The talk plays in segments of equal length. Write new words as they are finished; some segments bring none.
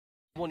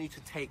want you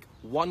to take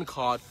one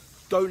card.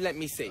 Don't let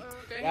me see.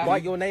 Okay.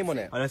 Write your name on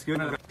it. Let's go.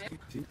 Okay.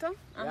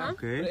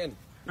 Put it in.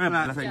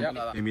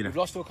 You've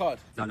lost your card.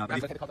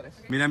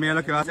 Mira, mira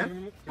lo que va a hacer.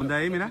 Ponte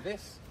ahí, mira.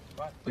 This.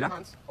 Right. Put your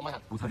hands on my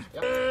hand. Empuja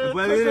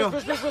el vidrio.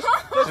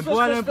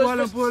 Empújalo,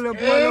 empújalo, empújalo,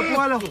 empújalo,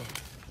 empújalo.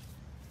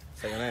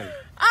 Say your name.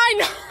 ¡Ay,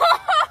 no!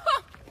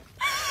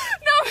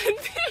 ¡No,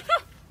 mentira!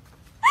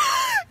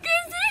 ¿Qué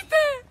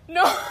hiciste?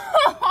 ¡No!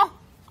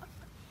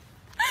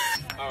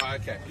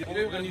 Alright, okay. You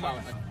do when you bow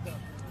it.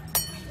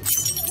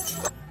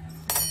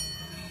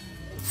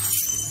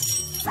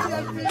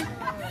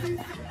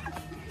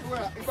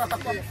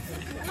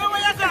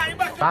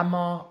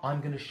 Grandma, I'm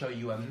going to show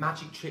you a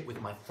magic trick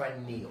with my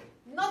friend Neil.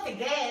 Not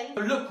again.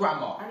 Look,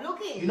 Grandma. I'm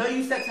looking. You know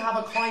you said to have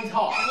a kind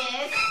heart?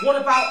 Yes. What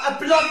about a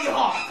bloody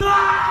heart?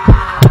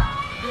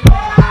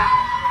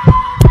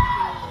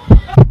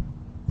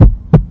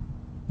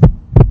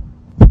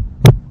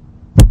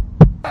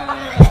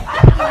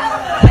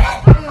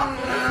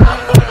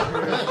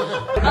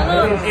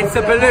 It's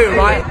a balloon,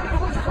 right?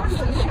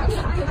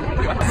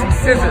 Some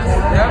scissors,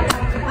 yeah?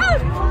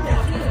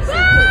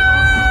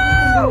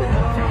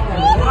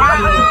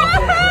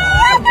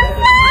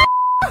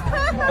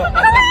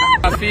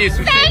 That's for you,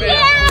 so Thank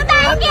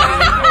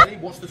you!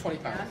 What's the £20?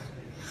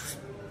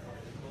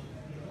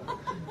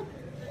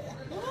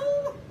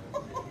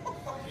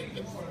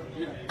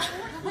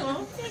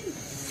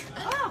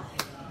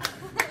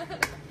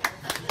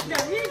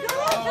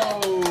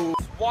 Oh.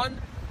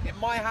 One in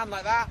my hand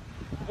like that.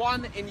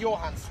 One in your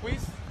hand.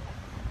 Squeeze.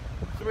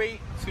 3,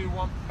 2,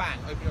 1. Bang.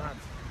 Open your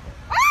hands.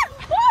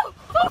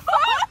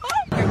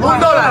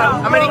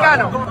 $1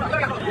 americano.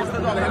 What's the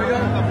dollar? Here we go.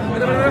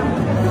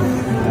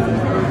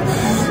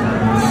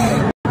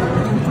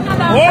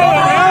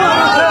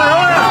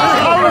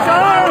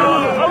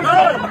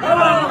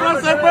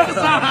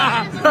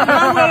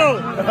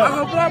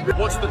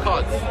 What's the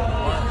cards?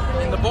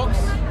 In the box?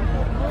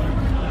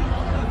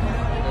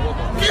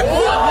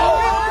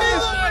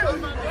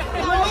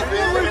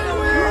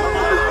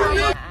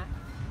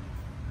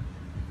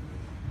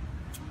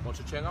 Want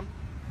your chewing gum?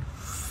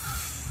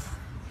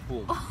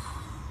 Boom.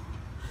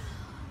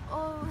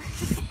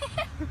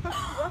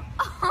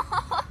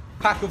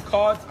 Pack of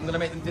cards, I'm gonna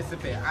make them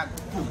disappear. And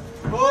boom.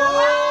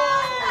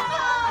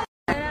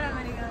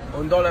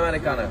 $1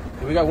 americano.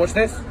 Here we go, watch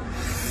this.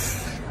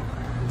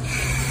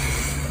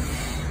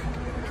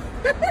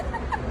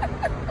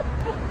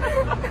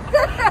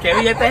 ¿Qué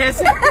billete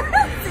es ese?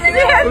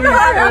 Un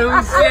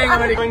 100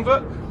 americano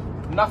book.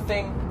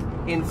 Nothing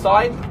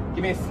inside.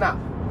 Give me a snap.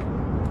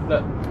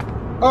 Look.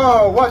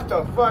 Oh, what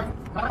the fuck?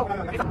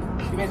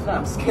 Give me a snap.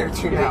 I'm scared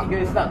too now. Give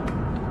me a snap.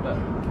 Look.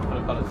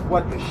 Colours.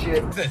 What the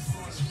shit? What's this?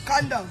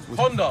 Condom.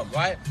 Condom,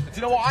 right? Do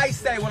you know what I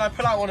say when I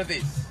pull out one of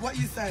these? What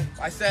you say?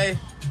 I say, do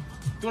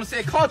you want to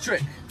see a card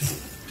trick?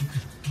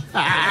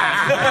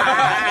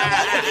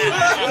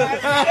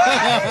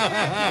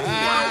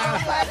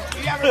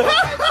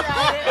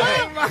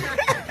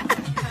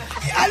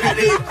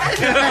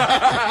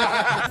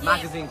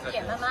 Magazine clip.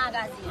 Yeah, my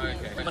magazine.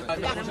 Okay.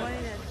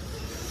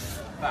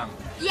 Bam.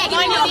 Yeah, give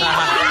me no.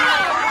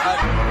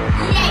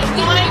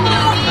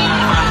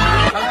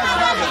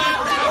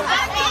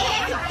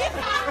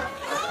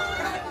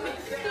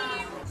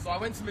 So I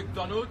went to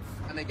McDonald's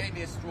and they gave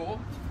me a straw.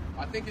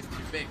 I think it's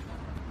too big.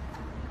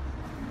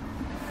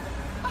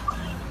 I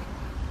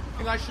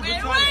think I should return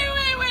it.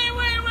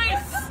 Wait.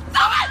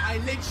 Stop it! I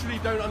literally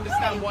don't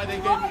understand why they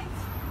gave me.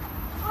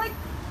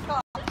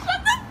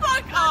 Shut the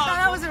fuck up!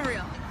 That wasn't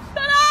real.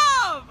 Shut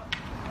up!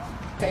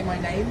 Say my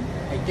name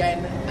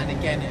again and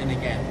again and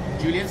again.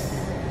 Julius.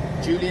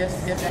 Julius.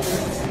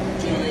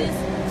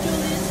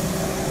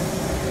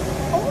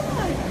 Oh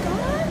my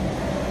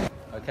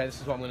god! Okay, this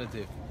is what I'm gonna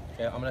do.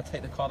 Okay, I'm gonna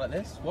take the card like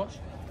this. Watch.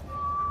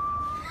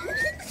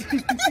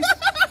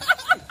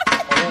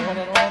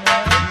 Hold on.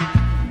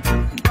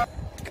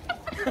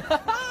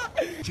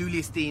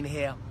 Julius Dein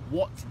here.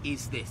 What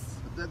is this?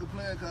 A deck of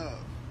playing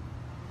cards.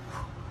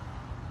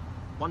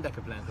 One deck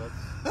of playing cards.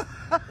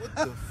 What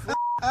the fuck?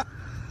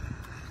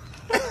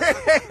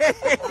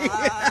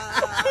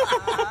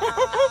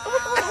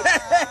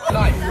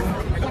 Nice.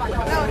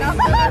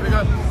 There we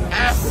go.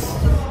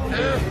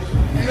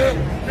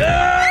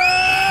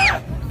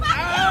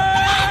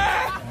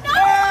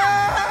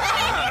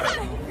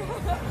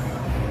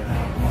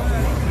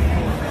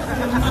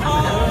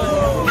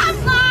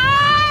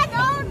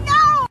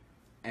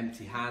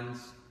 Empty hands.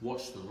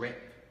 Watch the rip.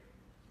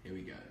 Here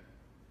we go.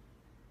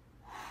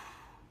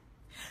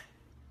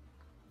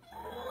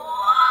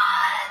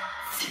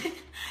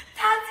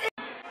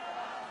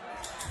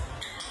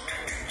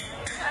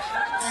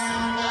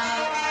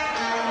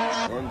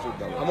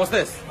 And what's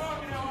this?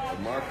 A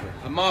marker.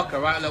 A marker,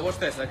 right? Look, watch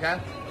this, okay?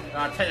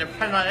 Now I take the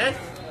pen like this.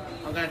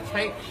 I'm gonna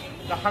take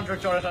the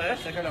 $100 like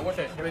this. Okay, look, watch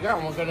this. Here we go.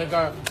 And we're gonna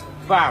go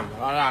bam,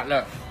 like that.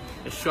 Look,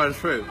 it's showing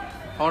through.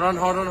 Hold on.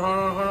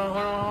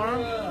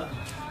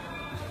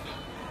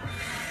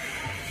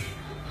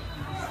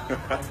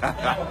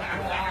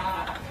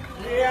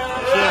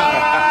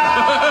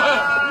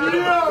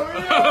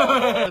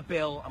 The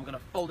bill, I'm gonna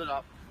fold it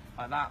up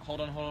Like that.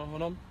 Hold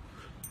on.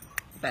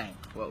 Bang.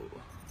 Whoa.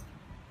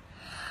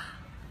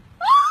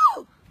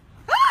 Oh!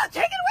 Ah,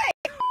 take it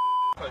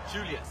away!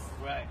 Julius.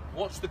 Right.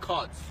 Watch the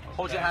cards.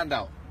 Hold Okay. your hand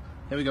out.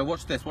 Here we go.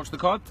 Watch this. Watch the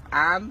cards.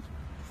 And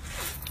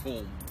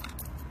boom.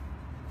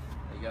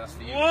 There you go. That's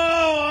for you.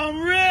 Whoa,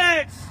 I'm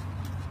rich!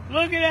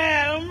 Look at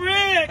that, I'm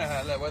rich!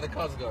 Look, where the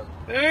cards go.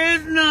 There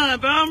is none,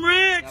 but I'm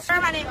rich!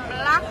 My name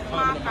Black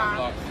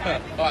Mamba.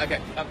 Alright,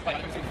 okay.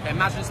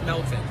 Imagine it's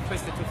melting.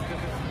 Twist it.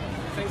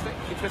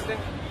 Keep twisting.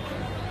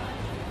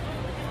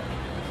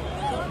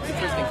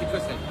 Keep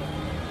twisting.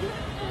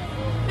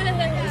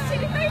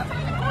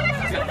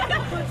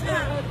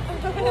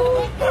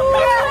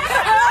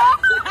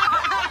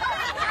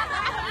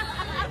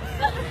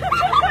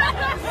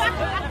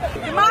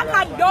 The man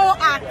had no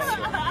act,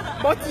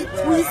 but he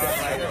twists.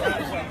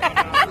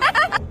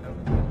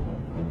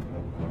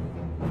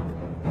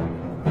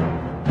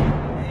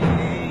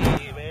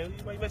 Hey, man,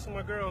 why you messing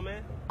with my girl,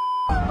 man?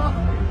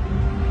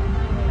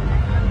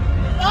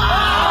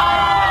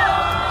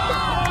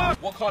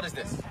 What card is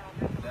this?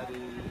 That is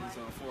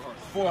 4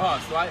 hearts. 4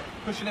 hearts, right?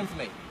 Push it in for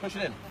me. Push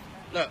it in.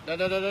 Look.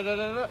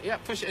 Yeah,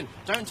 push it in.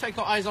 Don't take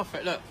your eyes off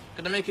it. Look.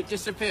 Gonna make it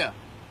disappear.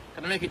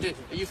 Gonna make it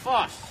Are you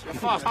fast? You're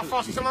fast. How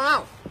fast is in my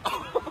mouth?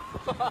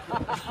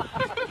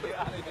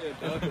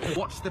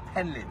 Watch the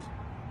pen lid.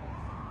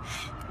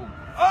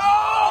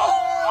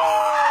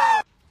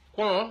 Oh!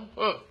 Come on.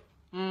 Look.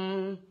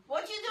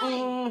 What you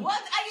doing?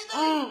 What are you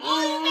doing?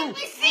 Oh, you make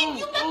me sick.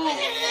 You make me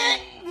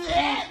sick.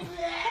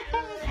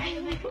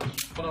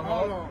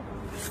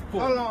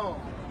 Hold on.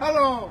 Hold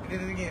on.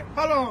 Hit it again.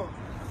 Hold on.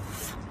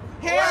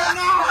 Hell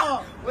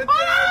no!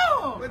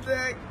 What the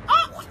heck?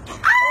 Oh!